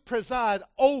 You preside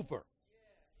over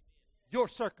your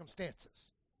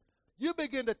circumstances. You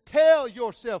begin to tell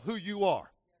yourself who you are.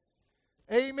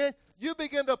 Amen. You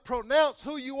begin to pronounce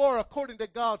who you are according to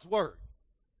God's word.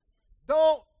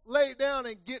 Don't lay down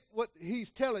and get what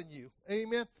he's telling you.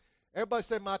 Amen. Everybody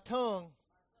say, my tongue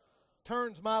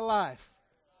turns my life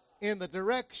in the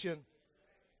direction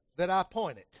that I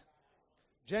point it.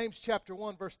 James chapter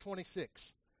 1 verse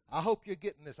 26. I hope you're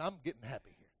getting this. I'm getting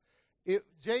happy here.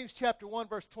 James chapter 1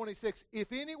 verse 26.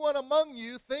 If anyone among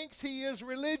you thinks he is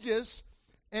religious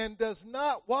and does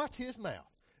not watch his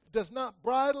mouth, does not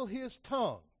bridle his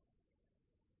tongue,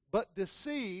 but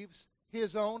deceives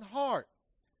his own heart,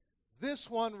 this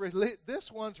one's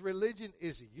religion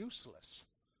is useless.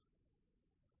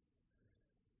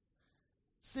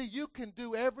 See, you can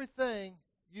do everything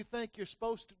you think you're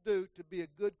supposed to do to be a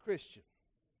good Christian,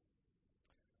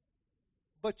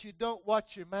 but you don't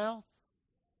watch your mouth,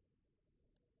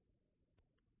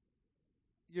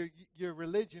 your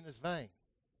religion is vain.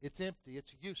 It's empty.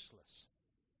 It's useless.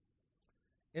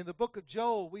 In the book of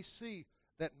Joel, we see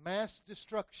that mass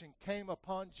destruction came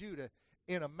upon Judah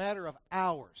in a matter of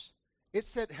hours. It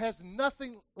said, has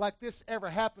nothing like this ever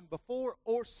happened before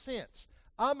or since.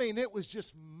 It was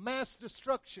just mass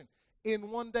destruction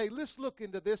in one day. Let's look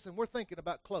into this, and we're thinking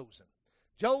about closing.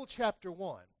 Joel chapter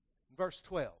 1, verse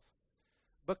 12.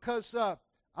 Because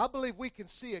I believe we can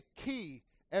see a key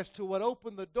as to what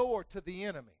opened the door to the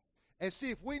enemy. And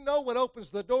see, if we know what opens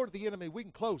the door to the enemy, we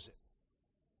can close it.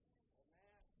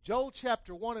 Joel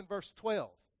chapter 1 and verse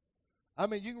 12.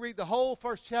 You can read the whole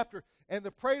first chapter, and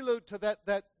the prelude to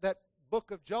that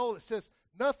book of Joel, it says,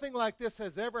 nothing like this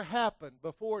has ever happened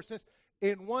before or since.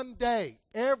 In one day,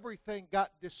 everything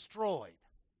got destroyed.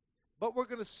 But we're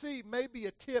going to see maybe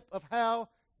a tip of how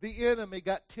the enemy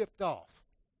got tipped off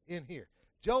in here.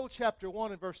 Joel chapter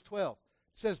 1 and verse 12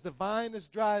 says, the vine is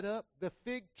dried up, the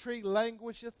fig tree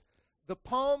languisheth, the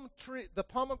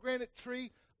pomegranate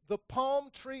tree, the palm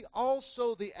tree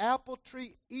also, the apple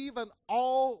tree, even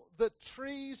all the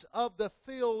trees of the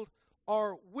field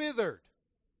are withered.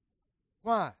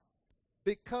 Why?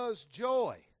 Because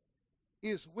joy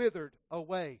is withered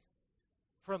away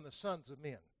from the sons of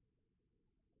men.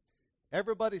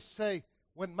 Everybody say,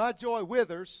 when my joy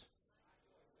withers,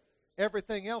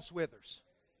 everything else withers.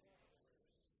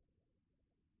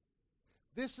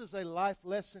 This is a life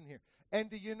lesson here. And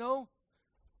do you know,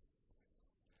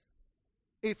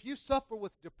 if you suffer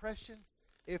with depression,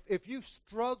 if you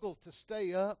struggle to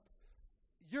stay up,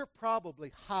 you're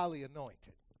probably highly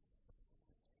anointed.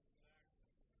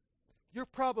 You're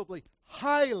probably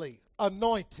highly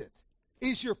anointed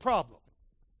is your problem.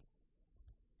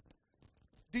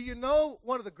 Do you know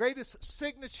one of the greatest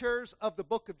signatures of the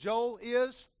book of Joel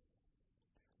is?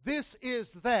 This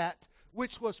is that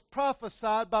which was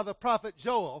prophesied by the prophet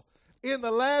Joel. In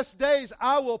the last days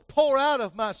I will pour out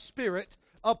of my spirit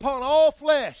upon all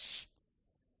flesh.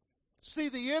 See,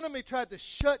 the enemy tried to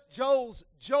shut Joel's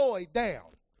joy down.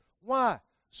 Why?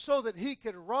 So that he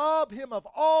could rob him of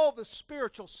all the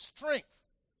spiritual strength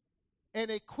and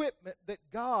equipment that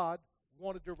God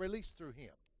wanted to release through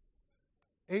him.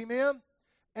 Amen?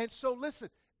 And so listen,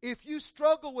 if you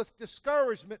struggle with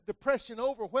discouragement, depression,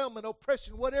 overwhelming,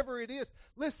 oppression, whatever it is,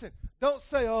 listen, don't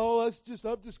say, oh, I've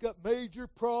just got major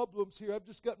problems here. I've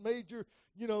just got major,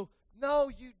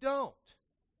 No, you don't.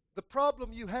 The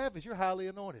problem you have is you're highly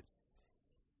anointed.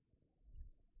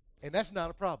 And that's not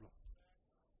a problem.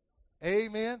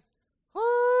 Amen.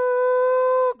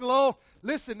 Oh, glory.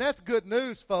 Listen, that's good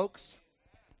news, folks.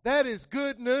 That is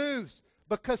good news.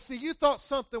 Because, see, you thought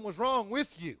something was wrong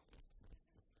with you.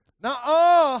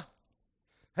 Now,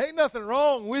 ain't nothing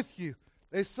wrong with you.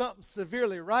 There's something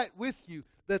severely right with you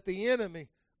that the enemy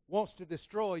wants to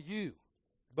destroy you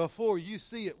before you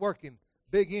see it working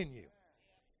big in you.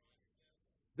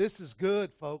 This is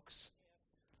good, folks.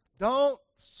 Don't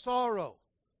sorrow.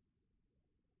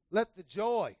 Let the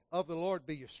joy of the Lord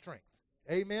be your strength.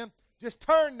 Amen? Just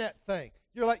turn that thing.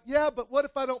 You're like, yeah, but what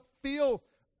if I don't feel,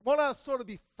 won't I sort of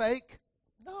be fake?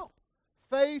 No.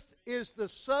 Faith is the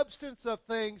substance of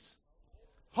things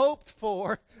hoped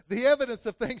for, the evidence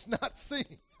of things not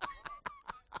seen.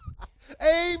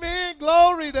 Amen.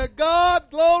 Glory to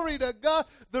God. Glory to God.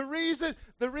 The reason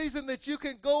that you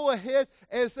can go ahead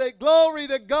and say, glory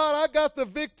to God, I got the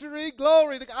victory.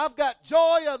 Glory to God. I've got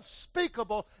joy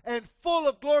unspeakable and full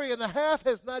of glory, and the half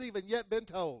has not even yet been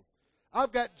told.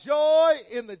 I've got joy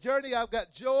in the journey. I've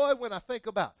got joy when I think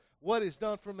about what He's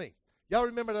done for me. Y'all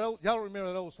remember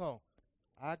that old song?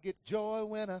 I get joy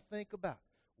when I think about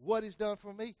what He's done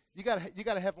for me. You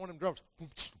gotta have one of them drums.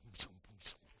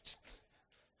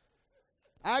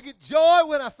 I get joy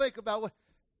when I think about what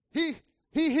He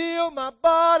healed my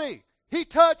body. He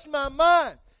touched my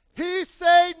mind. He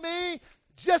saved me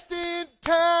just in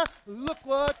time. Look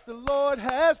what the Lord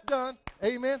has done.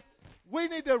 Amen. We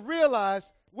need to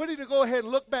realize, we need to go ahead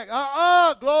and look back.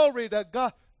 Glory to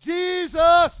God.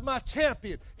 Jesus, my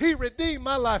champion. He redeemed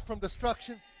my life from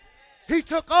destruction. He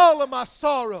took all of my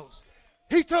sorrows.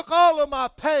 He took all of my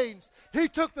pains. He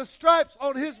took the stripes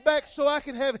on His back so I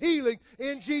can have healing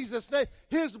in Jesus' name.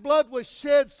 His blood was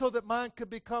shed so that mine could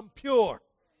become pure,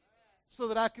 so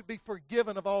that I could be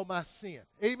forgiven of all my sin.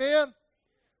 Amen?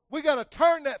 We got to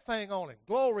turn that thing on Him.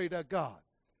 Glory to God.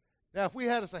 Now, if we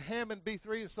had us a Hammond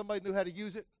B3 and somebody knew how to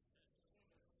use it,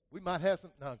 we might have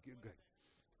some. No, good.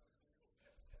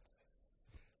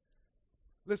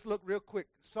 Let's look real quick.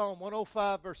 Psalm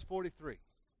 105, verse 43.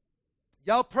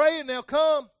 Y'all pray and they'll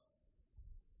come.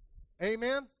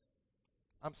 Amen.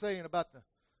 I'm saying about the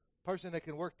person that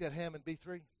can work that Hammond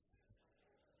B3.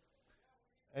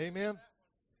 Amen.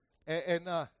 And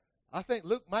I think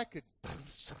Luke might could.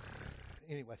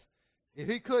 Anyways, if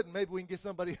he couldn't, maybe we can get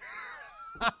somebody.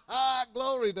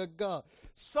 Glory to God.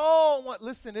 Psalm,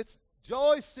 listen, it's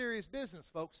joy, serious business,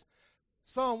 folks.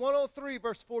 Psalm 103,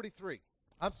 verse 43.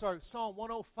 I'm sorry, Psalm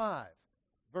 105,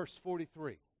 verse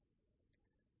 43.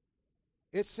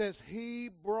 It says, He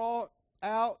brought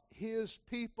out His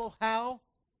people, how?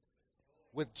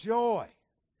 With joy.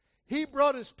 He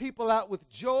brought His people out with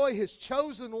joy, His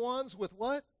chosen ones with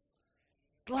what?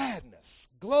 Gladness.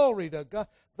 Glory to God.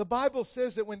 The Bible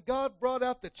says that when God brought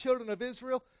out the children of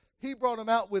Israel, He brought them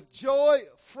out with joy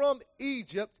from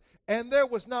Egypt, and there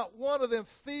was not one of them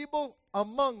feeble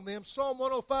among them. Psalm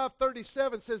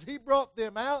 105:37 says, He brought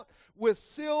them out with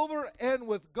silver and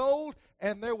with gold,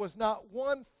 and there was not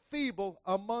one feeble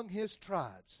among His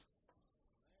tribes.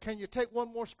 Can you take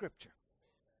one more scripture?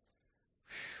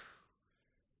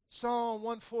 Psalm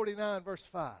 149, verse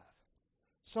 5.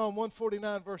 Psalm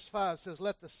 149, verse 5 says,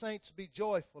 Let the saints be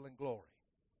joyful in glory.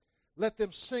 Let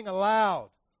them sing aloud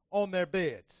on their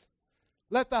beds.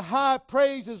 Let the high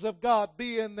praises of God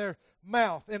be in their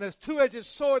mouth and a two-edged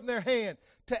sword in their hand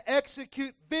to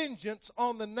execute vengeance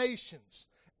on the nations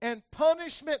and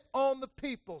punishment on the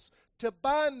peoples, to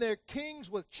bind their kings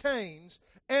with chains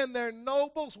and their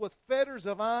nobles with fetters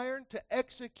of iron, to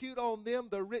execute on them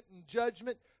the written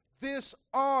judgment. This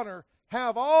honor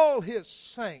have all His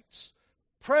saints.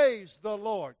 Praise the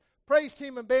Lord. Praise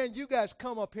team and band, you guys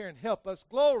come up here and help us.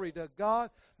 Glory to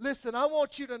God. Listen, I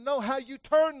want you to know how you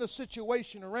turn the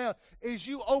situation around is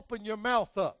you open your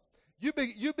mouth up. You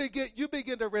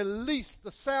begin to release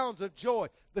the sounds of joy,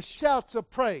 the shouts of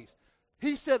praise.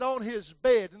 He said on His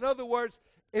bed. In other words,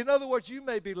 you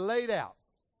may be laid out.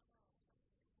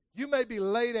 You may be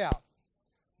laid out,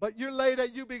 but you're laid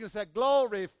out. You begin to say,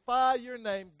 glorify your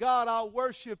name. God, I'll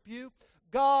worship you.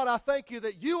 God, I thank you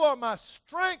that you are my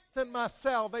strength and my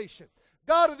salvation.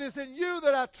 God, it is in you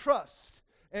that I trust.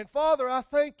 And Father, I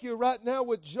thank you right now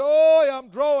with joy I'm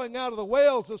drawing out of the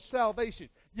wells of salvation.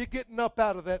 You're getting up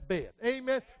out of that bed.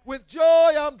 Amen. With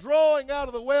joy I'm drawing out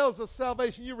of the wells of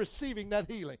salvation. You're receiving that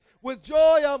healing. With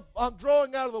joy I'm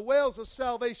drawing out of the wells of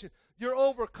salvation. You're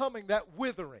overcoming that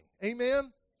withering.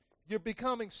 Amen. You're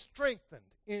becoming strengthened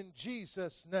in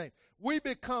Jesus' name. We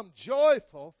become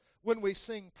joyful when we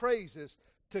sing praises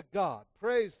to God.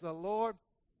 Praise the Lord.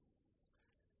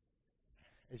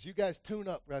 As you guys tune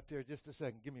up right there just a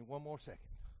second, give me one more second.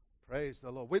 Praise the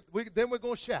Lord. Then we're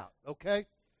going to shout, okay?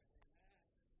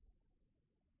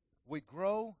 We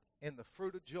grow in the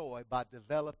fruit of joy by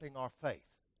developing our faith.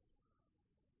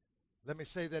 Let me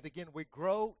say that again. We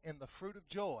grow in the fruit of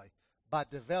joy by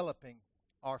developing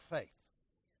our faith.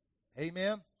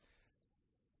 Amen?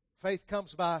 Faith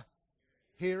comes by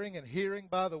hearing, and hearing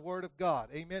by the word of God.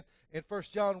 Amen? In 1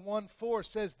 John 1:4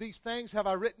 says, these things have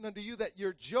I written unto you that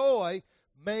your joy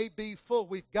may be full.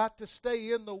 We've got to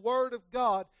stay in the Word of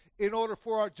God in order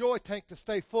for our joy tank to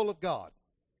stay full of God.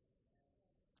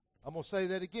 I'm going to say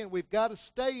that again. We've got to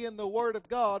stay in the Word of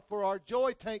God for our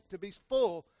joy tank to be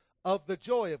full of the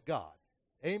joy of God.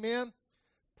 Amen?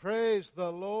 Praise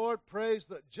the Lord. Praise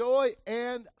the joy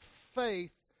and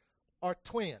faith are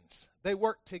twins. They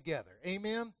work together.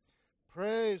 Amen?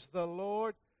 Praise the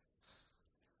Lord.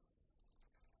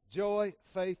 Joy,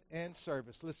 faith, and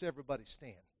service. Let's everybody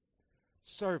stand.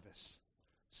 Service.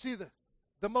 See,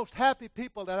 the most happy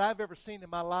people that I've ever seen in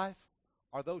my life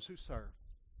are those who serve.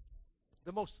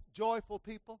 The most joyful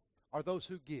people are those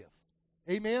who give.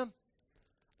 Amen?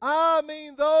 I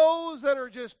mean those that are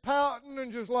just pouting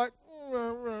and just like,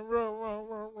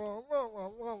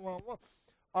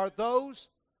 are those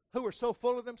who are so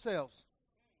full of themselves.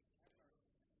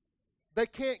 They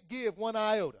can't give one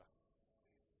iota.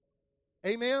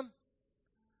 Amen?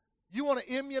 You want to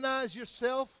immunize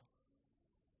yourself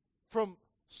from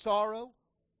sorrow,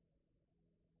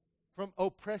 from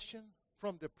oppression,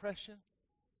 from depression?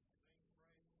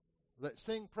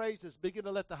 Sing praises. Begin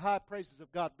to let the high praises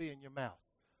of God be in your mouth.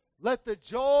 Let the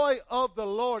joy of the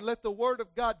Lord, let the word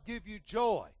of God give you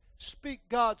joy. Speak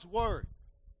God's word.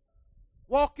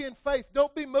 Walk in faith.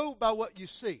 Don't be moved by what you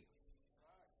see.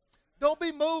 Don't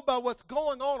be moved by what's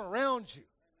going on around you.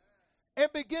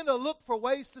 And begin to look for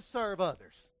ways to serve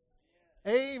others.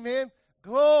 Amen.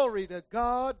 Glory to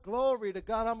God. Glory to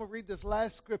God. I'm going to read this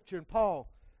last scripture in Paul.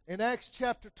 In Acts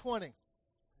chapter 20,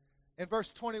 in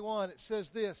verse 21, it says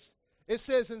this. It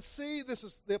says, and see, this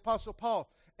is the Apostle Paul,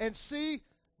 and see,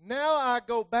 now I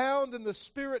go bound in the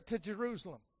Spirit to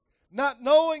Jerusalem, not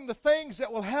knowing the things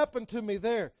that will happen to me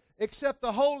there, except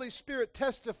the Holy Spirit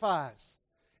testifies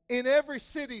in every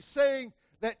city, saying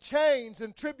that chains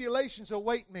and tribulations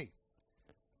await me.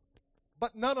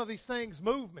 But none of these things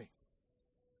move me.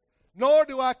 Nor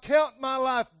do I count my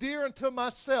life dear unto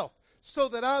myself, so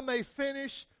that I may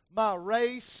finish my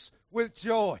race with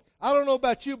joy. I don't know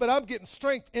about you, but I'm getting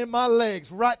strength in my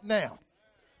legs right now.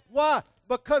 Why?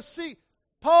 Because, see,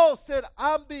 Paul said,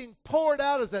 I'm being poured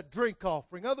out as a drink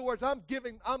offering. In other words, I'm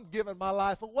giving my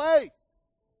life away.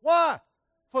 Why?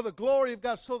 For the glory of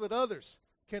God, so that others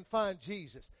can find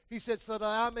Jesus. He said, so that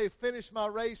I may finish my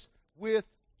race with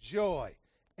joy.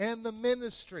 And the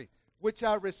ministry which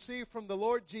I received from the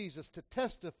Lord Jesus to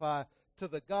testify to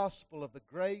the gospel of the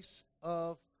grace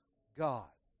of God.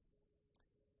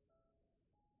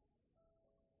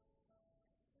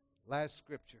 Last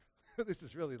scripture. This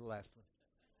is really the last one.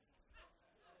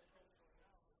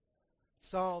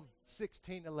 Psalm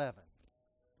 16:11.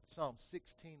 Psalm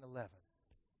 16:11.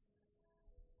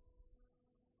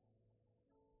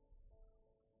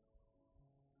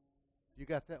 You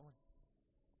got that one?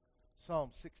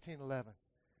 Psalm 16:11.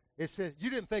 It says, you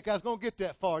didn't think I was going to get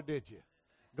that far, did you?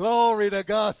 Glory to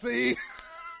God. See?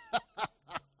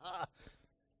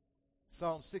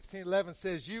 Psalm 16:11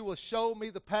 says, you will show me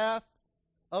the path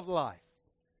of life.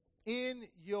 In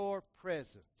your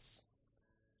presence,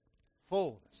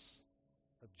 fullness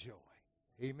of joy.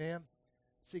 Amen?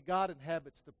 See, God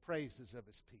inhabits the praises of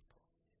his people.